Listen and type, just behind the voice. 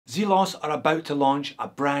Zelos are about to launch a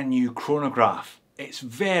brand new chronograph. It's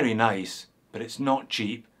very nice, but it's not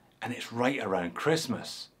cheap, and it's right around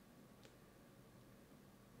Christmas.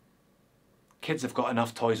 Kids have got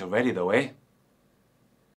enough toys already though, eh?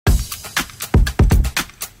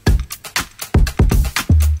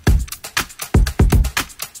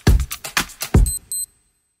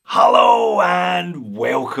 Hello and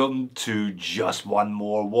welcome to Just One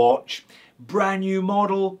More Watch. Brand new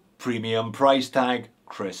model, premium price tag,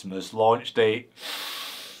 Christmas launch date.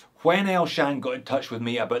 When Elshan got in touch with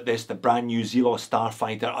me about this, the brand new Zelos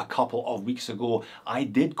Starfighter, a couple of weeks ago, I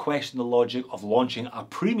did question the logic of launching a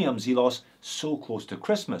premium Zelos so close to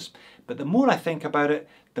Christmas. But the more I think about it,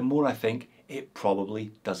 the more I think it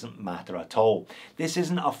probably doesn't matter at all. This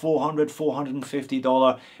isn't a $400,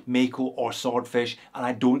 $450 Mako or Swordfish, and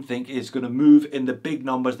I don't think it's going to move in the big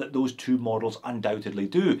numbers that those two models undoubtedly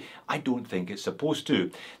do. I don't think it's supposed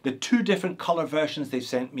to. The two different colour versions they've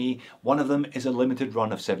sent me, one of them is a limited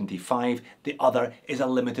run of 75, the other is a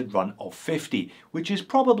limited run of 50, which is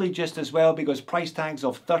probably just as well because price tags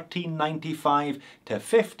of $13.95 to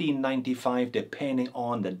 $15.95 depending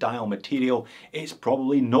on the dial material, it's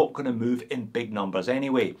probably not going to move in big numbers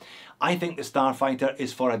anyway. I think the Starfighter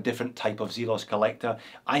is for a different type of Zelos collector.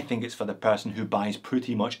 I think it's for the person who buys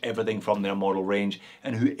pretty much everything from their model range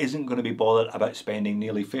and who isn't going to be bothered about spending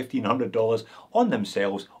nearly $1,500 on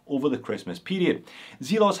themselves over the Christmas period.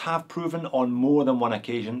 Zelos have proven on more than one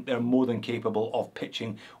occasion they're more than capable of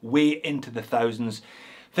pitching way into the thousands.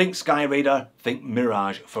 Think Skyraider, think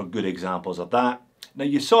Mirage for good examples of that. Now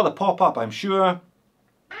you saw the pop-up, I'm sure.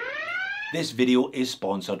 This video is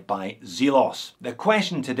sponsored by Zelos. The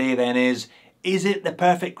question today then is it the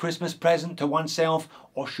perfect Christmas present to oneself,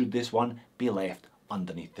 or should this one be left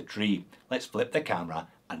underneath the tree? Let's flip the camera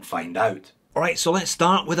and find out. Alright, so let's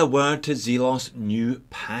start with a word to Zelos' new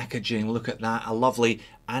packaging. Look at that, a lovely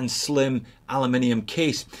and slim aluminium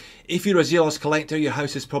case. If you're a Zelos collector, your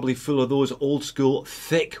house is probably full of those old school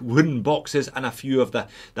thick wooden boxes and a few of the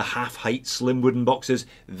half-height slim wooden boxes.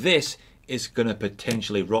 This is going to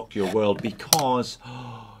potentially rock your world because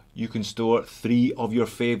you can store 3 of your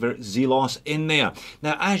favourite Zelos in there.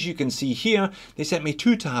 Now, as you can see here, they sent me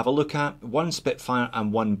 2 to have a look at, 1 Spitfire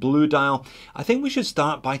and 1 blue dial. I think we should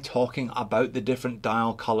start by talking about the different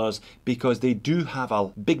dial colours because they do have a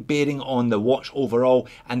big bearing on the watch overall,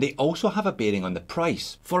 and they also have a bearing on the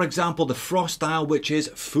price. For example, the Frost dial, which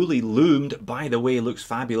is fully loomed, by the way, looks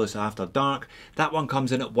fabulous after dark. That one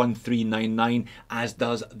comes in at $1399, as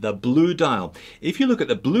does the blue dial. If you look at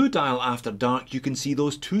the blue dial after dark, you can see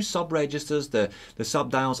those 2 sub-registers, the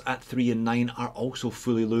sub-dials at 3 and 9 are also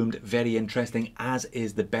fully loomed, very interesting, as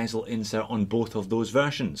is the bezel insert on both of those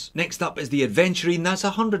versions. Next up is the Adventurine, that's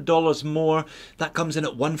 $100 more, that comes in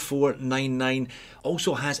at $1499,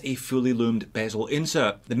 also has a fully loomed bezel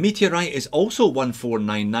insert. The Meteorite is also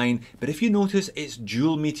 $1499, but if you notice it's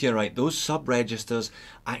dual Meteorite, those sub-registers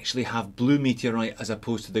actually have blue Meteorite as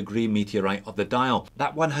opposed to the grey Meteorite of the dial.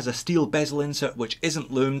 That one has a steel bezel insert which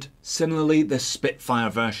isn't loomed. Similarly, the Spitfire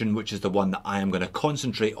version, which is the one that I am going to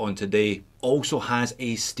concentrate on today, also has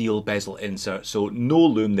a steel bezel insert, so no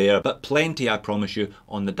loom there, but plenty, I promise you,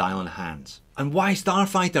 on the dial and hands. And why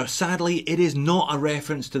Starfighter? Sadly, it is not a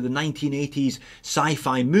reference to the 1980s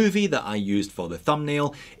sci-fi movie that I used for the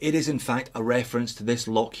thumbnail. It is in fact a reference to this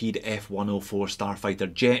Lockheed F-104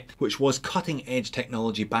 Starfighter jet, which was cutting edge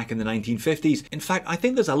technology back in the 1950s. In fact, I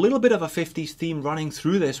think there's a little bit of a 50s theme running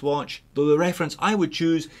through this watch, though the reference I would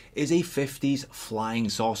choose is a 50s flying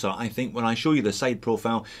saucer. I think when I show you the side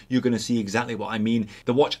profile, you're going to see exactly what I mean.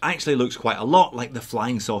 The watch actually looks quite a lot like the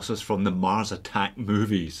flying saucers from the Mars Attack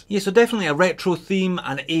movies. Yeah, so definitely a retro theme,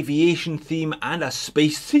 an aviation theme and a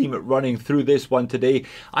space theme running through this one today.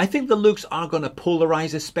 I think the looks are going to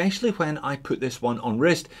polarize, especially when I put this one on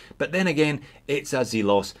wrist, but then again it's a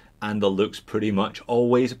Zelos and the looks pretty much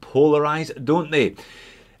always polarize, don't they?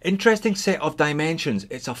 Interesting set of dimensions.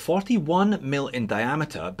 It's a 41mm in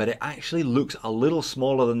diameter, but it actually looks a little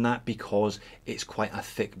smaller than that because it's quite a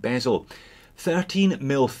thick bezel.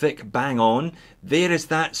 13mm thick, bang on. There is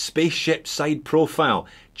that spaceship side profile.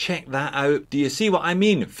 Check that out. Do you see what I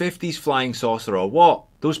mean? 50s flying saucer or what?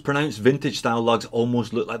 Those pronounced vintage style lugs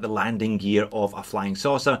almost look like the landing gear of a flying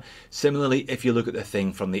saucer. Similarly, if you look at the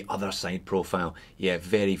thing from the other side profile, yeah,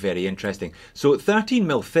 very, very interesting. So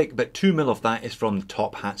 13mm thick, but 2mm of that is from the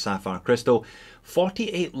top hat sapphire crystal.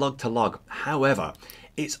 48 lug to lug. However,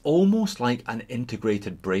 it's almost like an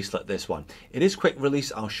integrated bracelet, this one. It is quick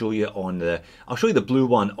release. I'll show you the blue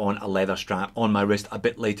one on a leather strap on my wrist a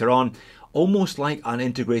bit later on. almost like an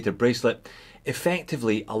integrated bracelet.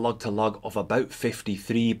 Effectively a lug to lug of about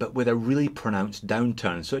 53, but with a really pronounced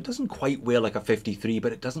downturn. So it doesn't quite wear like a 53,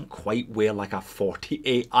 but it doesn't quite wear like a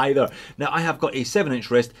 48 either. Now I have got a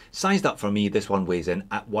 7-inch wrist, sized up for me. This one weighs in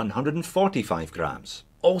at 145 grams.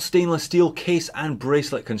 All stainless steel case and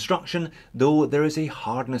bracelet construction, though there is a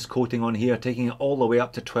hardness coating on here, taking it all the way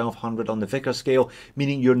up to 1200 on the Vickers scale,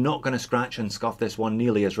 meaning you're not going to scratch and scuff this one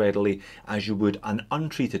nearly as readily as you would an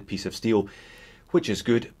untreated piece of steel, which is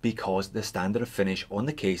good because the standard of finish on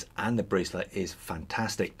the case and the bracelet is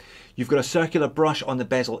fantastic. You've got a circular brush on the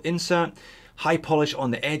bezel insert, high polish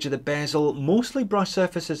on the edge of the bezel, mostly brush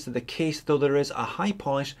surfaces to the case, though there is a high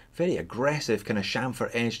polish, very aggressive kind of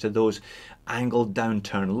chamfer edge to those angled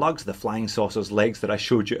downturn lugs, the flying saucer's legs that I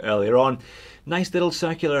showed you earlier on. Nice little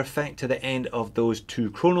circular effect to the end of those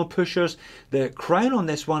two chrono pushers. The crown on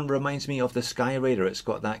this one reminds me of the Sky Raider. It's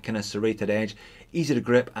got that kind of serrated edge, easy to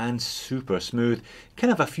grip and super smooth.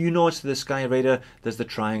 Kind of a few nods to the Sky Raider. There's the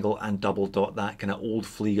triangle and double dot, that kind of old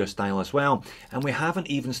Flieger style as well. And we haven't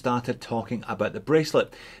even started talking about the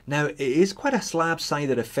bracelet. Now it is quite a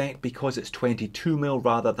slab-sided effect because it's 22mm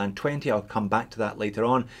rather than 20. I'll come back to that later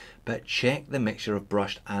on. But check the mixture of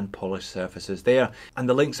brushed and polished surfaces there. And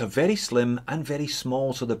the links are very slim and very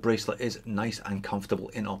small, so the bracelet is nice and comfortable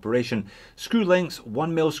in operation. Screw links,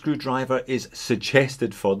 1mm screwdriver is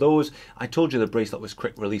suggested for those. I told you the bracelet was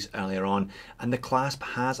quick release earlier on, and the clasp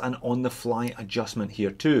has an on-the-fly adjustment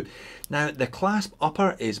here too. Now the clasp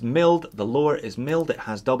upper is milled, the lower is milled, it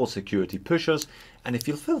has double security pushers, and if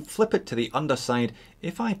you flip it to the underside,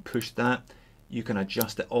 if I push that, you can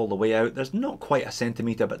adjust it all the way out. There's not quite a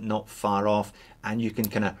centimetre, but not far off, and you can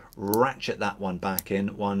kind of ratchet that one back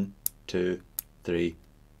in 1, 2, 3,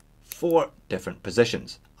 4 different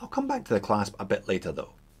positions. I'll come back to the clasp a bit later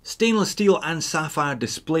though. Stainless steel and sapphire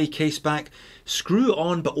display case back, screw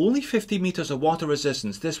on but only 50 meters of water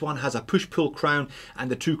resistance. This one has a push-pull crown and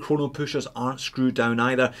the two chrono pushers aren't screwed down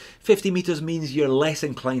either. 50 meters means you're less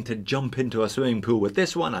inclined to jump into a swimming pool with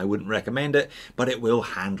this one. I wouldn't recommend it, but it will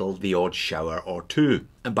handle the odd shower or two.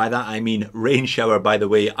 And by that I mean rain shower, by the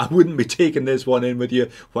way. I wouldn't be taking this one in with you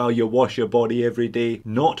while you wash your body every day.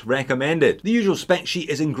 Not recommended. The usual spec sheet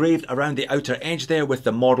is engraved around the outer edge there with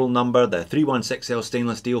the model number, the 316L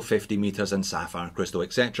stainless steel, 50 meters and sapphire crystal,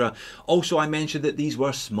 etc. Also I mentioned that these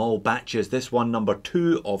were small batches. This one number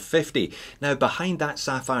 2 of 50. Now behind that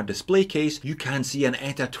sapphire display case you can see an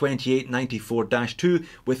ETA 2894-2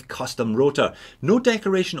 with custom rotor. No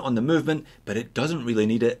decoration on the movement, but it doesn't really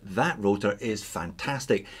need it. That rotor is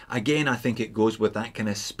fantastic. Again, I think it goes with that kind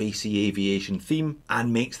of spacey aviation theme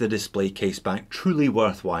and makes the display case back truly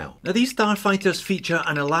worthwhile. Now these Starfighters feature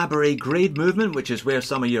an elaborate grade movement, which is where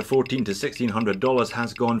some of your $1,400 to $1,600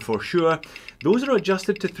 has gone for sure. Those are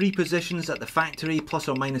adjusted to 3 positions at the factory, plus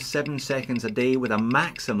or minus 7 seconds a day, with a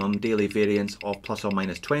maximum daily variance of plus or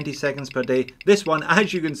minus 20 seconds per day. This one,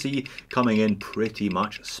 as you can see, coming in pretty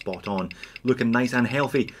much spot on. Looking nice and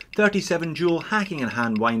healthy. 37 joule hacking and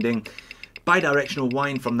hand winding. Bi-directional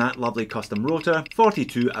wind from that lovely custom rotor,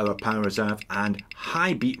 42-hour power reserve and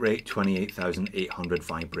high beat rate, 28,800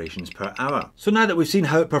 vibrations per hour. So now that we've seen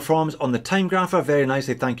how it performs on the time grapher very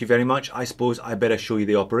nicely, thank you very much, I suppose I better show you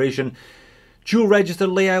the operation. Dual register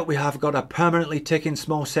layout, we have got a permanently ticking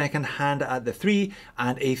small second hand at the 3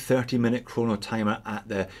 and a 30-minute chrono timer at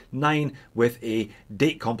the 9 with a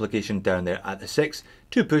date complication down there at the 6.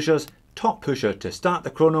 2 pushers, top pusher to start the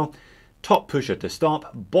chrono, top pusher to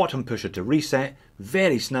stop, bottom pusher to reset.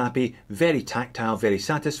 Very snappy, very tactile, very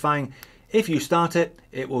satisfying. If you start it,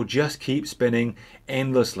 it will just keep spinning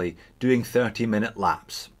endlessly, doing 30-minute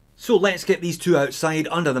laps. So let's get these two outside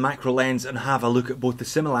under the macro lens and have a look at both the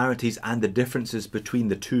similarities and the differences between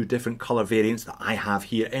the two different colour variants that I have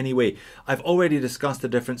here anyway. I've already discussed the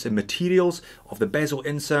difference in materials of the bezel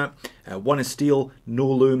insert. One is steel, no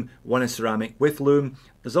loom, one is ceramic with loom.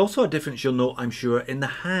 There's also a difference you'll note, I'm sure, in the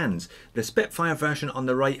hands. The Spitfire version on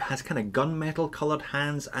the right has kind of gunmetal coloured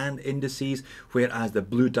hands and indices, whereas the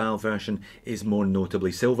blue dial version is more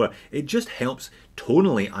notably silver. It just helps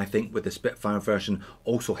tonally, I think, with the Spitfire version.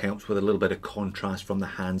 Also helps with a little bit of contrast from the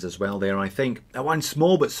hands as well there, I think. Now, one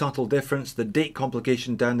small but subtle difference, the date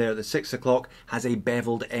complication down there at the 6 o'clock has a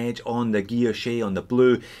beveled edge on the guilloche on the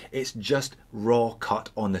blue. It's just raw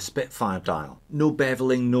cut on the Spitfire dial. No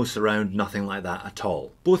beveling, no surround, nothing like that at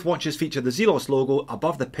all. Both watches feature the Zelos logo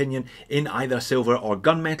above the pinion in either silver or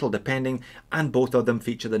gunmetal depending, and both of them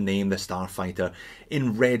feature the name, the Starfighter,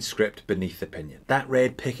 in red script beneath the pinion. That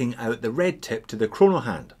red picking out the red tip to the chrono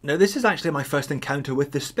hand. Now this is actually my first encounter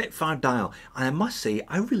with the Spitfire dial, and I must say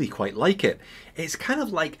I really quite like it. It's kind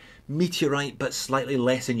of like meteorite but slightly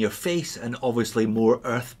less in your face and obviously more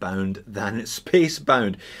earthbound than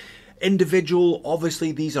spacebound. Individual,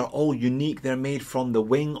 obviously these are all unique. They're made from the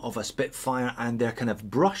wing of a Spitfire and they're kind of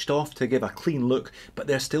brushed off to give a clean look, but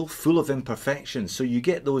they're still full of imperfections. So you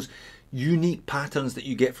get those unique patterns that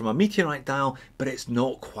you get from a meteorite dial, but it's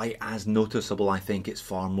not quite as noticeable. I think it's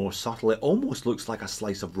far more subtle. It almost looks like a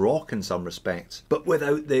slice of rock in some respects, but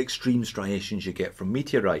without the extreme striations you get from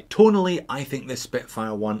meteorite. Tonally, I think this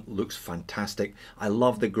Spitfire one looks fantastic. I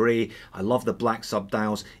love the grey, I love the black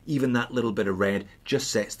subdials, even that little bit of red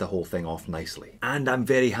just sets the whole thing off nicely. And I'm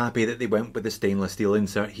very happy that they went with the stainless steel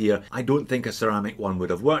insert here. I don't think a ceramic one would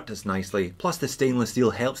have worked as nicely. Plus the stainless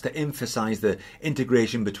steel helps to emphasize the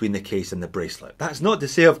integration between the case and the bracelet. That's not to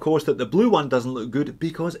say, of course, that the blue one doesn't look good,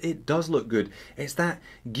 because it does look good. It's that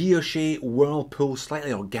guilloche whirlpool,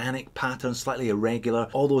 slightly organic pattern, slightly irregular,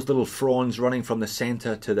 all those little fronds running from the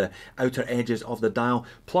center to the outer edges of the dial.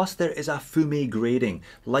 Plus there is a fume grading,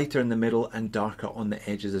 lighter in the middle and darker on the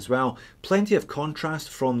edges as well. Plenty of contrast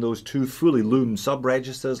from those two fully loomed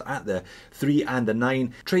sub-registers at the 3 and the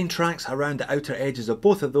 9. Train tracks around the outer edges of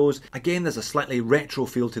both of those. Again, there's a slightly retro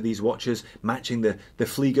feel to these watches, matching the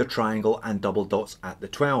Flieger triangle and double dots at the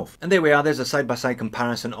 12. And there we are, there's a side-by-side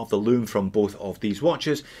comparison of the lume from both of these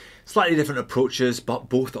watches. Slightly different approaches, but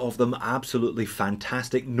both of them absolutely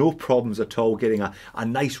fantastic. No problems at all getting a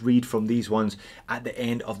nice read from these ones at the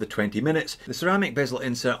end of the 20 minutes. The ceramic bezel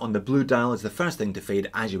insert on the blue dial is the first thing to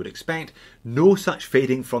fade, as you would expect. No such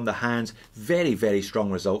fading from the hands. Very, very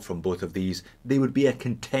strong result from both of these. They would be a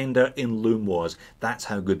contender in Lume Wars. That's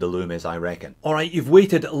how good the lume is, I reckon. Alright, you've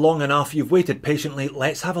waited long enough, you've waited patiently.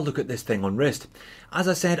 Let's have a look at this thing on wrist. As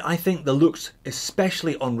I said, I think the looks,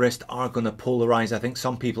 especially on wrist, are going to polarize. I think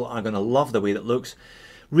some people are going to love the way that looks.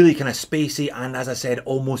 Really kind of spacey and, as I said,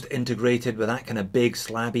 almost integrated with that kind of big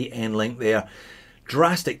slabby end link there.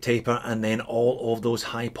 Drastic taper and then all of those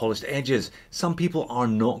high polished edges. Some people are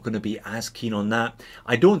not going to be as keen on that.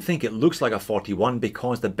 I don't think it looks like a 41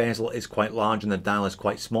 because the bezel is quite large and the dial is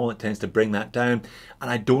quite small. It tends to bring that down. And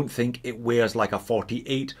I don't think it wears like a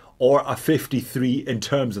 48 or a 53 in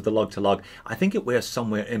terms of the lug to lug. I think it wears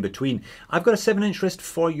somewhere in between. I've got a 7-inch wrist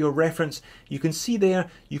for your reference. You can see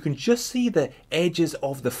there, you can just see the edges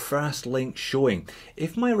of the first link showing.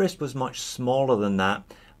 If my wrist was much smaller than that,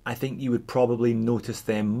 I think you would probably notice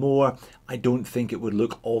them more. I don't think it would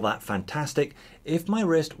look all that fantastic. If my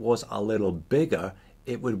wrist was a little bigger,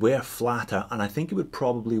 it would wear flatter and I think it would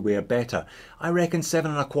probably wear better. I reckon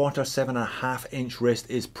 7¼ 7½ inch wrist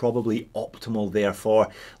is probably optimal therefore.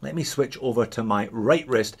 Let me switch over to my right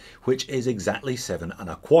wrist, which is exactly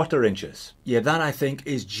 7¼ inches. Yeah, that I think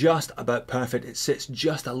is just about perfect. It sits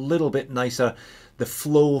just a little bit nicer. The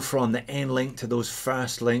flow from the end link to those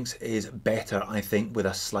first links is better, I think, with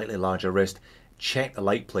a slightly larger wrist. Check the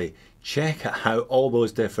light play. Check out how all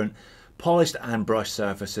those different polished and brushed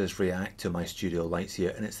surfaces react to my studio lights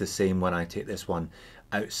here, and it's the same when I take this one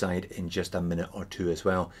outside in just a minute or two as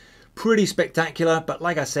well. Pretty spectacular, but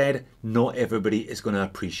like I said, not everybody is going to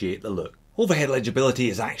appreciate the look. Overhead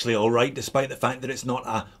legibility is actually alright, despite the fact that it's not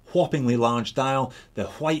a whoppingly large dial. The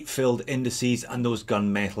white filled indices and those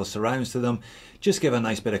gunmetal surrounds to them just give a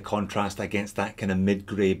nice bit of contrast against that kind of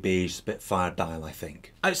mid-grey beige Spitfire dial, I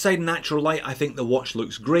think. Outside natural light, I think the watch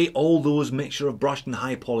looks great. All those mixture of brushed and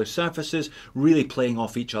high polished surfaces really playing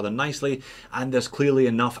off each other nicely, and there's clearly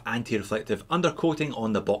enough anti-reflective undercoating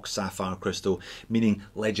on the box sapphire crystal, meaning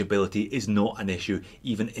legibility is not an issue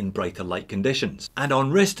even in brighter light conditions. And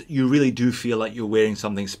on wrist, you really do feel like you're wearing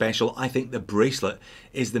something special. I think the bracelet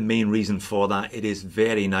is the main reason for that. It is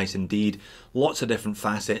very nice indeed. Lots of different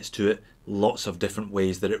facets to it, lots of different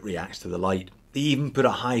ways that it reacts to the light. They even put a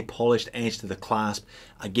high polished edge to the clasp,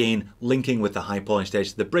 again linking with the high polished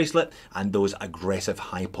edge to the bracelet and those aggressive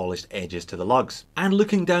high polished edges to the lugs. And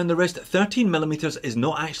looking down the wrist, 13mm is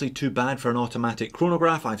not actually too bad for an automatic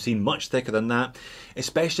chronograph. I've seen much thicker than that,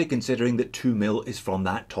 especially considering that 2mm is from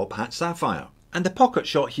that top hat sapphire. And the pocket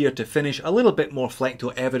shot here to finish, a little bit more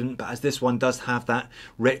flecto evident, but as this one does have that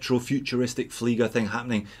retro futuristic Flieger thing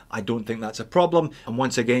happening, I don't think that's a problem. And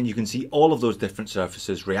once again, you can see all of those different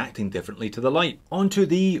surfaces reacting differently to the light. Onto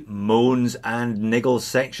the moans and niggles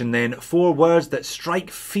section then. 4 words that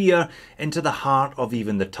strike fear into the heart of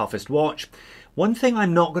even the toughest watch. One thing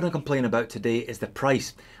I'm not going to complain about today is the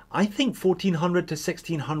price. I think $1,400 to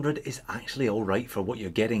 $1,600 is actually alright for what you're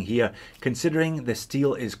getting here, considering the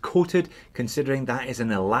steel is coated, considering that is an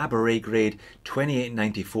elaborate grade,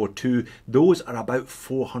 $28.94 too. Those are about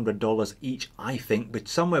 $400 each, I think, but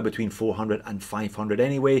somewhere between $400 and $500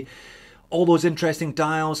 anyway. All those interesting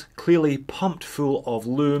dials, clearly pumped full of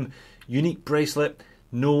lume, unique bracelet.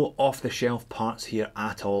 No off-the-shelf parts here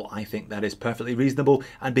at all. I think that is perfectly reasonable,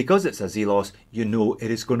 and because it's a Zelos, you know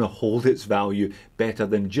it is going to hold its value better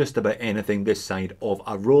than just about anything this side of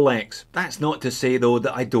a Rolex. That's not to say though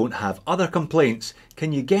that I don't have other complaints.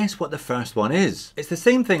 Can you guess what the first one is? It's the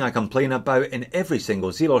same thing I complain about in every single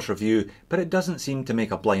Zelos review, but it doesn't seem to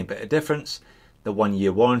make a blind bit of difference. The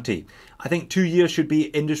 1-year warranty. I think 2 years should be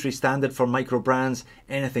industry standard for micro brands.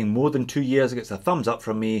 Anything more than 2 years gets a thumbs up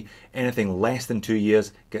from me. Anything less than 2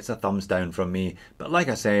 years gets a thumbs down from me. But like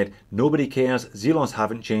I said, nobody cares. Zelos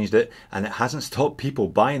haven't changed it, and it hasn't stopped people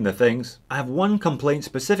buying the things. I have one complaint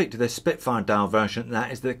specific to the Spitfire dial version, and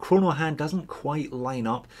that is the chrono hand doesn't quite line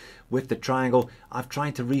up with the triangle. I've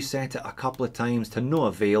tried to reset it a couple of times to no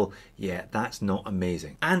avail. Yeah, that's not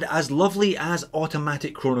amazing. And as lovely as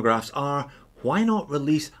automatic chronographs are, why not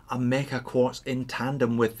release a Mecha Quartz in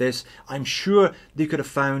tandem with this? I'm sure they could have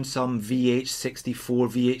found some VH64,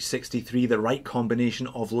 VH63, the right combination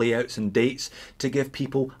of layouts and dates to give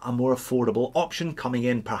people a more affordable option, coming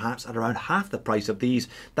in perhaps at around half the price of these.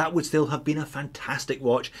 That would still have been a fantastic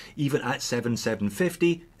watch, even at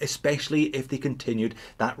 $7,750, especially if they continued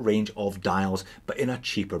that range of dials, but in a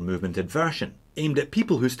cheaper movemented version, aimed at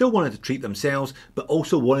people who still wanted to treat themselves but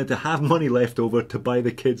also wanted to have money left over to buy the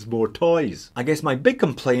kids more toys. I guess my big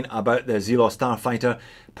complaint about the Zelos Starfighter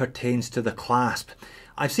pertains to the clasp.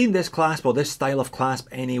 I've seen this clasp, or this style of clasp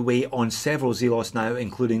anyway, on several Zelos now,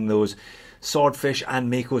 including those Swordfish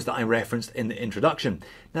and Makos that I referenced in the introduction.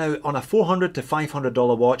 Now, on a $400 to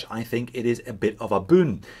 $500 watch, I think it is a bit of a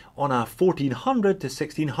boon. On a $1,400 to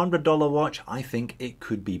 $1,600 watch, I think it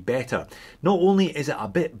could be better. Not only is it a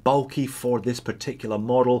bit bulky for this particular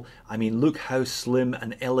model, I mean, look how slim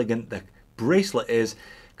and elegant the bracelet is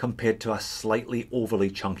compared to a slightly overly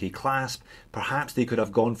chunky clasp. Perhaps they could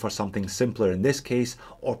have gone for something simpler in this case,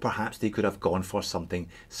 or perhaps they could have gone for something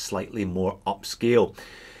slightly more upscale.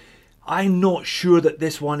 I'm not sure that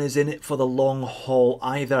this one is in it for the long haul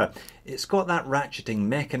either. It's got that ratcheting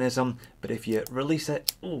mechanism, but if you release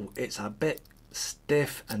it, oh, it's a bit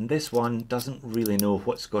stiff, and this one doesn't really know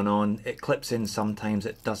what's going on. It clips in sometimes,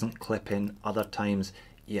 it doesn't clip in other times.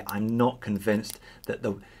 Yeah, I'm not convinced that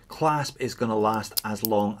the clasp is going to last as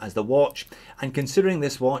long as the watch, and considering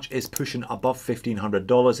this watch is pushing above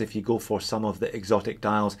 $1,500 if you go for some of the exotic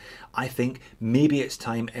dials, I think maybe it's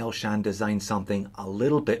time Elshan designed something a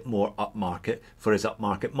little bit more upmarket for his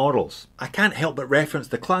upmarket models. I can't help but reference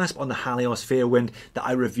the clasp on the Halios Fairwind that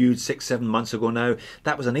I reviewed 6-7 months ago now.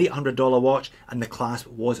 That was an $800 watch, and the clasp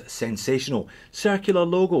was sensational. Circular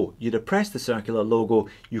logo. You depress the circular logo,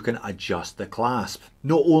 you can adjust the clasp.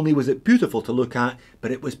 Not only was it beautiful to look at,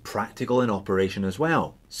 but it was practical in operation as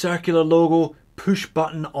well. Circular logo, push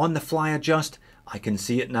button on the fly adjust. I can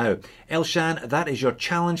see it now. Elshan, that is your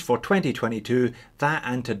challenge for 2022, that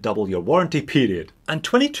and to double your warranty period. And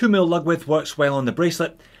 22mm lug width works well on the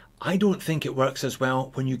bracelet. I don't think it works as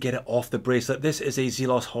well when you get it off the bracelet. This is a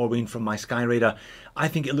Zelos Horween from my Skyraider. I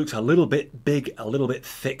think it looks a little bit big, a little bit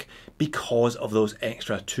thick because of those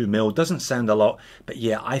extra 2mm. Doesn't sound a lot, but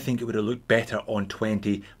yeah, I think it would have looked better on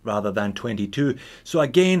 20 rather than 22. So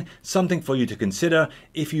again, something for you to consider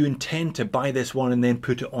if you intend to buy this one and then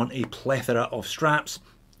put it on a plethora of straps.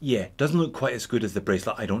 Yeah, doesn't look quite as good as the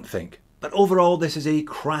bracelet, I don't think. But overall, this is a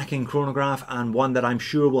cracking chronograph, and one that I'm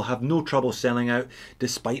sure will have no trouble selling out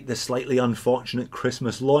despite the slightly unfortunate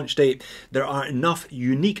Christmas launch date. There are enough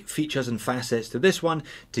unique features and facets to this one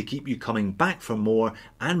to keep you coming back for more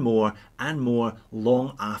and more and more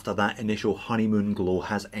long after that initial honeymoon glow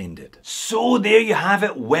has ended. So there you have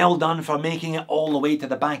it. Well done for making it all the way to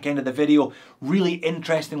the back end of the video. Really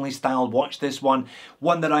interestingly styled watch, this one.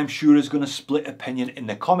 One that I'm sure is going to split opinion in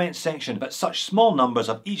the comments section, but such small numbers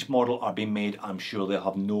of each model are being made, I'm sure they'll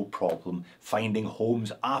have no problem finding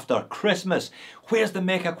homes after Christmas. Where's the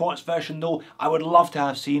Mecha Quartz version though? I would love to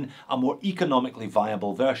have seen a more economically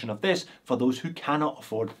viable version of this for those who cannot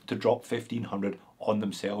afford to drop $1,500 on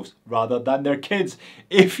themselves rather than their kids.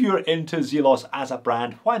 If you're into Zelos as a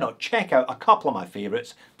brand, why not check out a couple of my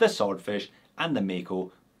favourites, the Swordfish and the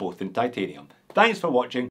Mako, both in titanium. Thanks for watching.